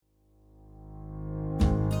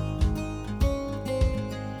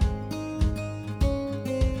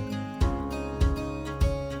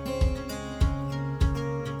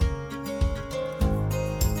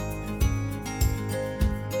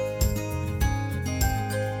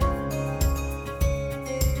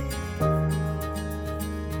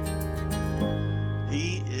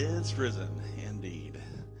risen indeed.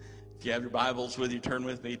 If you have your Bibles with you, turn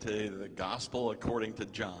with me to the Gospel according to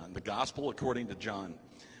John. The Gospel according to John.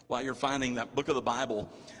 While you're finding that book of the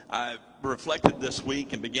Bible, I reflected this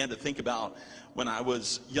week and began to think about when I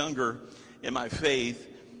was younger in my faith,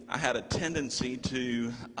 I had a tendency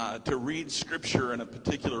to read Scripture in a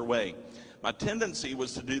particular way. My tendency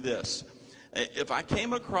was to do this. If I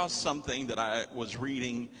came across something that I was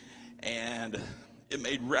reading and it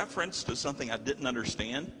made reference to something I didn't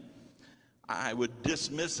understand, I would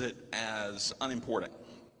dismiss it as unimportant.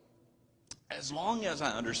 As long as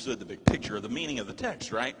I understood the big picture of the meaning of the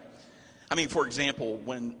text, right? I mean, for example,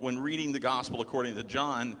 when reading the Gospel according to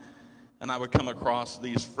John, and I would come across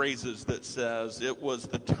these phrases that says it was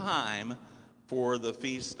the time for the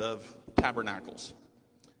Feast of Tabernacles.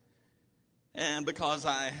 And because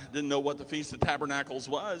I didn't know what the Feast of Tabernacles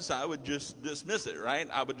was, I would just dismiss it, right?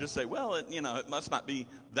 I would just say, well, it must not be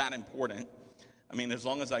that important. I mean, as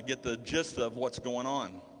long as I get the gist of what's going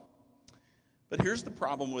on. But here's the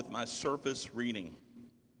problem with my surface reading.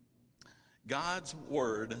 God's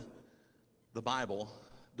Word, the Bible,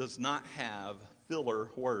 does not have filler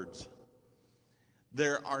words.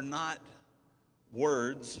 There are not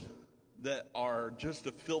words that are just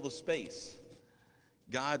to fill the space.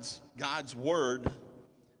 God's Word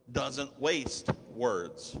doesn't waste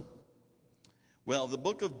words. Well, the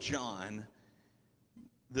book of John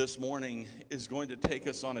this morning is going to take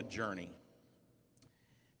us on a journey.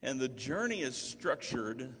 And the journey is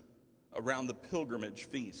structured around the pilgrimage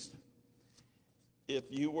feast. If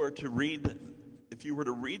you were to read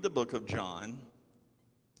the book of John,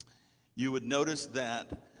 you would notice that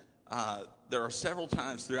there are several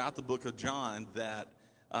times throughout the book of John that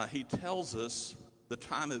he tells us the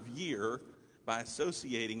time of year by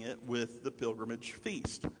associating it with the pilgrimage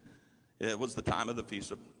feast. It was the time of the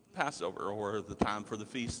Feast of Passover, or the time for the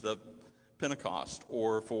Feast of Pentecost,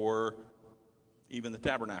 or for even the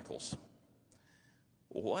Tabernacles.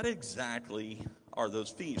 What exactly are those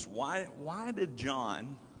feasts? Why did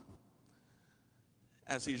John,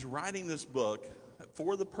 as he's writing this book,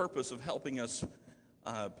 for the purpose of helping us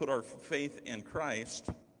put our faith in Christ,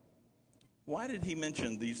 why did he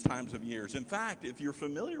mention these times of years? In fact, if you're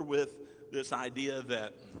familiar with this idea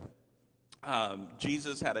that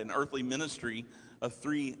Jesus had an earthly ministry of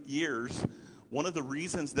 3 years, one of the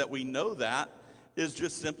reasons that we know that is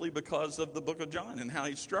just simply because of the book of John and how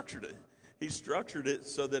he structured it. He structured it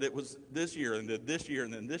so that it was this year and then this year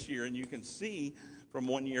and then this year, and you can see from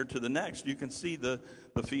one year to the next, you can see the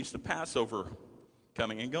Feast of Passover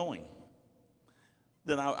coming and going.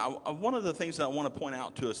 Then one of the things that I want to point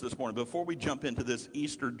out to us this morning, before we jump into this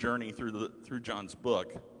Easter journey through John's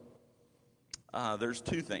book, there's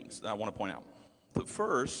two things that I want to point out. The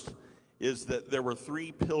first is that there were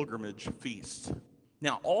 3 pilgrimage feasts.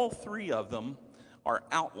 Now, all 3 of them are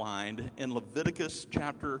outlined in Leviticus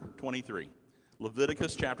chapter 23.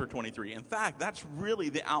 Leviticus chapter 23. In fact, that's really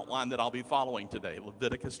the outline that I'll be following today,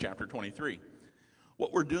 Leviticus chapter 23.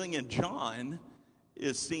 What we're doing in John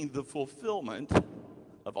is seeing the fulfillment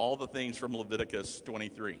of all the things from Leviticus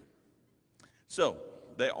 23. So,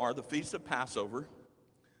 they are the Feast of Passover,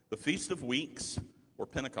 the Feast of Weeks, or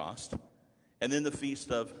Pentecost, and then the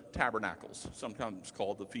Feast of Tabernacles, sometimes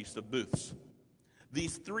called the Feast of Booths.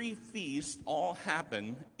 These 3 feasts all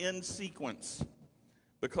happen in sequence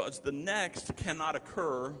because the next cannot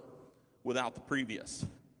occur without the previous.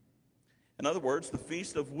 In other words, the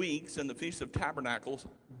Feast of Weeks and the Feast of Tabernacles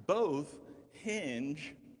both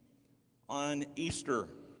hinge on Easter.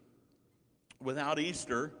 Without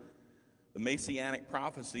Easter, the messianic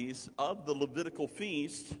prophecies of the Levitical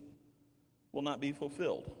feast will not be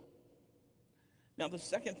fulfilled. Now, the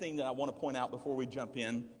second thing that I want to point out before we jump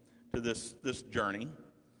in to this journey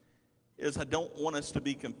is I don't want us to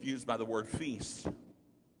be confused by the word feast.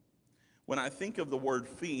 When I think of the word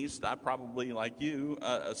feast, I probably, like you,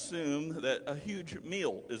 assume that a huge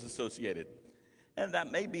meal is associated. And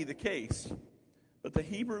that may be the case. But the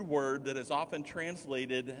Hebrew word that is often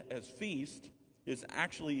translated as feast is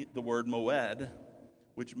actually the word moed,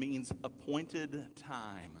 which means appointed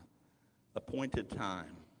time. Appointed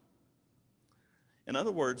time. In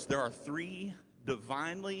other words, there are 3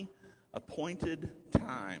 divinely appointed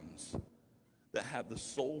times that have the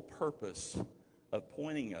sole purpose of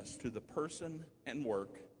pointing us to the person and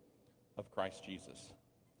work of Christ Jesus.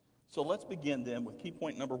 So let's begin then with key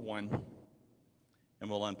point number 1. And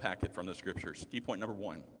we'll unpack it from the scriptures. Key point number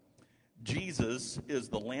 1. Jesus is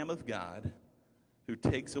the Lamb of God who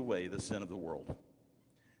takes away the sin of the world.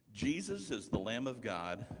 Jesus is the Lamb of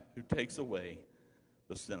God who takes away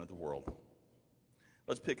the sin of the world.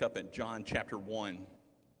 Let's pick up at John chapter 1.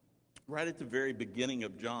 Right at the very beginning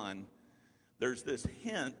of John, there's this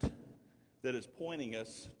hint that is pointing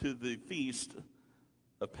us to the feast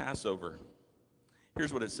of Passover.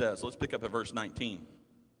 Here's what it says. Let's pick up at verse 19.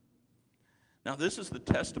 Now, this is the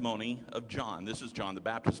testimony of John. This is John the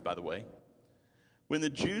Baptist, by the way. When the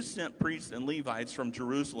Jews sent priests and Levites from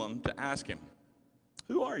Jerusalem to ask him,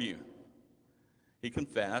 "Who are you?" He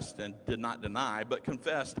confessed and did not deny, but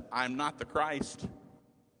confessed, "I'm not the Christ."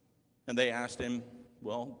 And they asked him,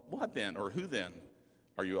 "Well, what then, or who then?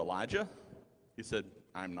 Are you Elijah?" He said,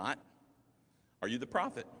 "I'm not." "Are you the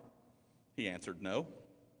prophet?" He answered, "No."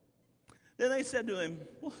 Then they said to him,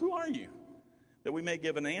 "Well, who are you? That we may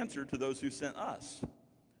give an answer to those who sent us.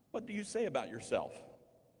 What do you say about yourself?"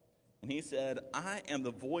 And he said, "I am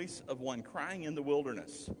the voice of one crying in the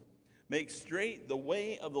wilderness. Make straight the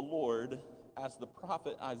way of the Lord, as the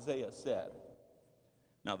prophet Isaiah said."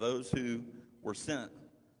 Now those who were sent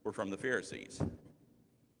were from the Pharisees.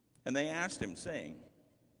 And they asked him, saying,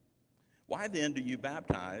 "Why then do you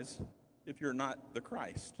baptize if you're not the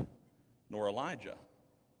Christ, nor Elijah,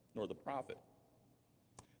 nor the prophet?"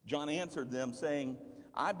 John answered them, saying,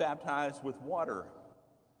 "I baptize with water,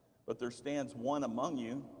 but there stands one among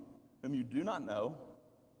you whom you do not know.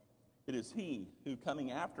 It is he who, coming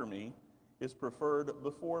after me, is preferred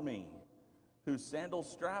before me, whose sandal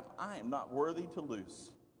strap I am not worthy to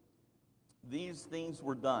loose." These things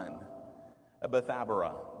were done at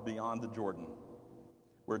Bethabara, beyond the Jordan,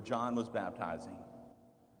 where John was baptizing.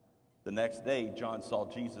 The next day, John saw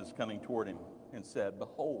Jesus coming toward him and said,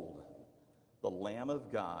 "Behold, the Lamb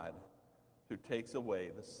of God who takes away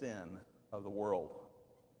the sin of the world."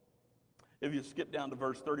 If you skip down to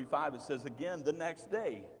verse 35, it says, "Again, the next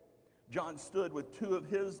day, John stood with two of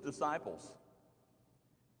his disciples.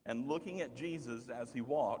 And looking at Jesus as he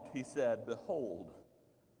walked, he said, 'Behold,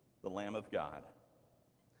 the Lamb of God.'"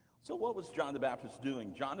 So what was John the Baptist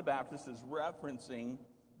doing? John the Baptist is referencing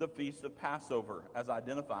the Feast of Passover as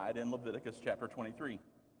identified in Leviticus chapter 23.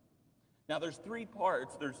 Now there's three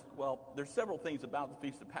parts. There's several things about the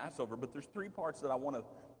Feast of Passover, but there's three parts that I want to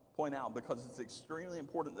point out because it's extremely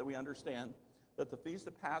important that we understand that the Feast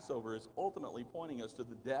of Passover is ultimately pointing us to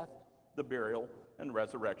the death, the burial, and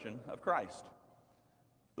resurrection of Christ.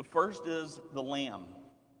 The first is the lamb.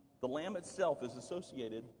 The lamb itself is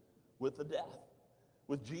associated with the death,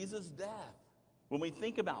 with Jesus' death. When we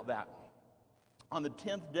think about that, on the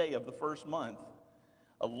 10th day of the first month,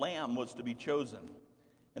 a lamb was to be chosen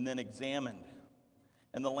and then examined.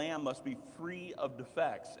 And the lamb must be free of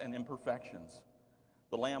defects and imperfections.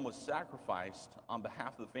 The lamb was sacrificed on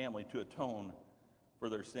behalf of the family to atone for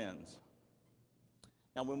their sins.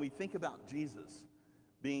 Now, when we think about Jesus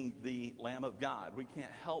being the Lamb of God, we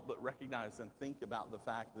can't help but recognize and think about the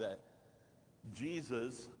fact that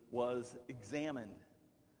Jesus was examined.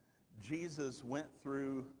 Jesus went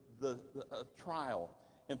through the trial.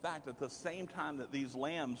 In fact, at the same time that these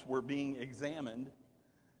lambs were being examined,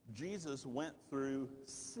 Jesus went through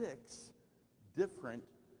 6 different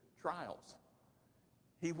trials.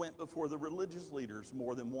 He went before the religious leaders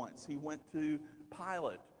more than once. He went to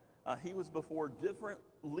Pilate. He was before different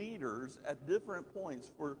leaders at different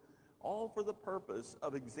points, all for the purpose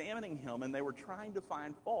of examining him, and they were trying to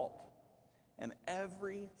find fault. And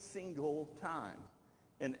every single time,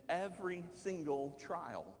 in every single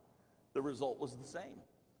trial, the result was the same.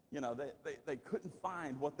 They couldn't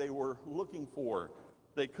find what they were looking for.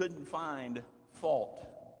 They couldn't find fault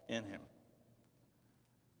in him.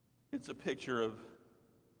 It's a picture of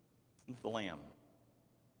the Lamb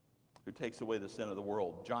who takes away the sin of the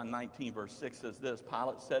world. John 19, verse 6 says this,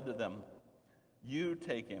 "Pilate said to them, 'You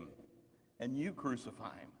take him and you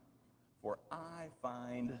crucify him, for I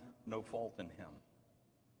find no fault in him.'"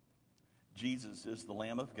 Jesus is the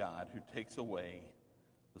Lamb of God who takes away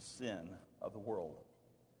the sin of the world.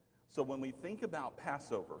 So when we think about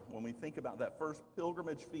Passover, when we think about that first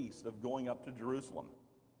pilgrimage feast of going up to Jerusalem,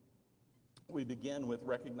 we begin with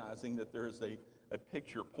recognizing that there is a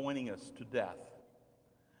picture pointing us to death.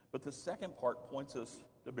 But the second part points us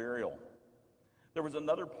to burial. There was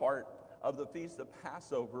another part of the Feast of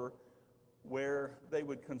Passover where they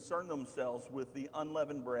would concern themselves with the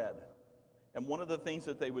unleavened bread. And one of the things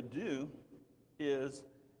that they would do is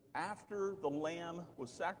after the lamb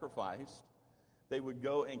was sacrificed, they would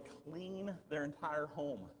go and clean their entire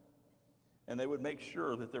home. And they would make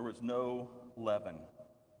sure that there was no leaven.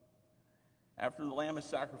 After the lamb is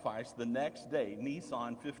sacrificed, the next day,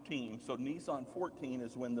 Nisan 15, so Nisan 14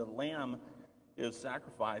 is when the lamb is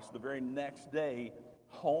sacrificed. The very next day,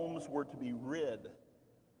 homes were to be rid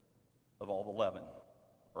of all the leaven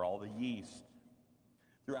or all the yeast.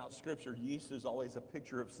 Throughout Scripture, yeast is always a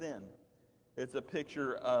picture of sin. It's a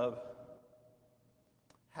picture of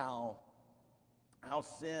how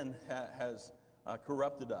sin has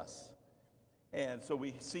corrupted us. And so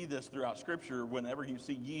we see this throughout Scripture. Whenever you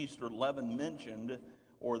see yeast or leaven mentioned,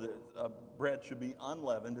 or that bread should be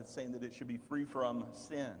unleavened, it's saying that it should be free from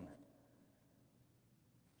sin.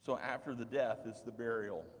 So after the death is the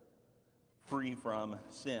burial, free from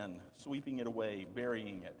sin, sweeping it away,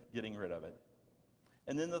 burying it, getting rid of it.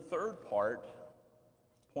 And then the third part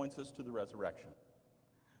points us to the resurrection.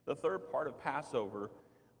 The third part of Passover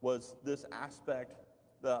was this aspect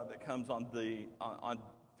that comes on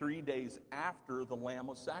 3 days after the lamb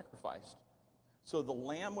was sacrificed. So the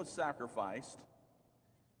lamb was sacrificed,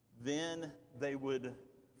 then they would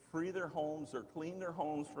free their homes or clean their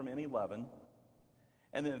homes from any leaven.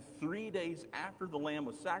 And then 3 days after the lamb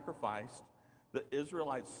was sacrificed, the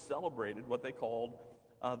Israelites celebrated what they called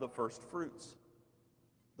the first fruits.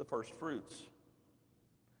 The first fruits.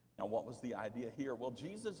 Now, what was the idea here? Well,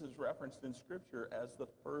 Jesus is referenced in Scripture as the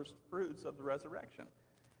first fruits of the resurrection.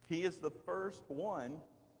 He is the first one.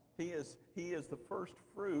 He is the first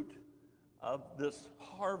fruit of this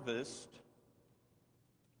harvest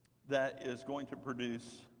that is going to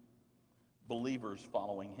produce believers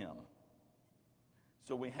following him.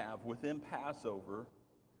 So we have, within Passover,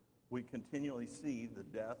 we continually see the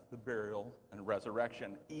death, the burial, and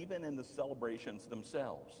resurrection, even in the celebrations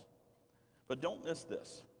themselves. But don't miss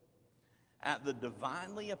this. At the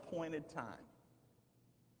divinely appointed time,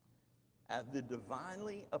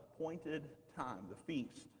 the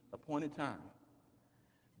feast, appointed time,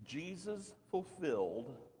 Jesus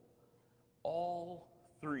fulfilled all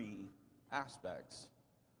three aspects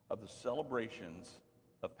of the celebrations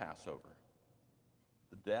of Passover: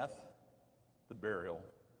 the death, the burial,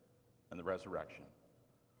 and the resurrection.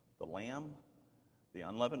 The lamb, the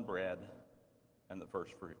unleavened bread, and the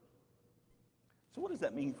first fruit. So what does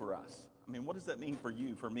that mean for us? I mean, what does that mean for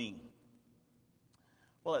you, for me?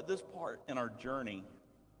 Well, at this part in our journey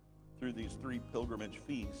through these three pilgrimage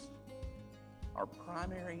feasts, our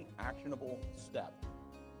primary actionable step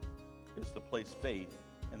is to place faith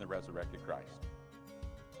in the resurrected Christ.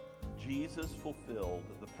 Jesus fulfilled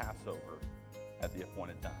the Passover at the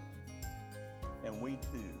appointed time. And we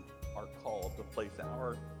too are called to place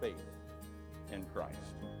our faith in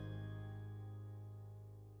Christ.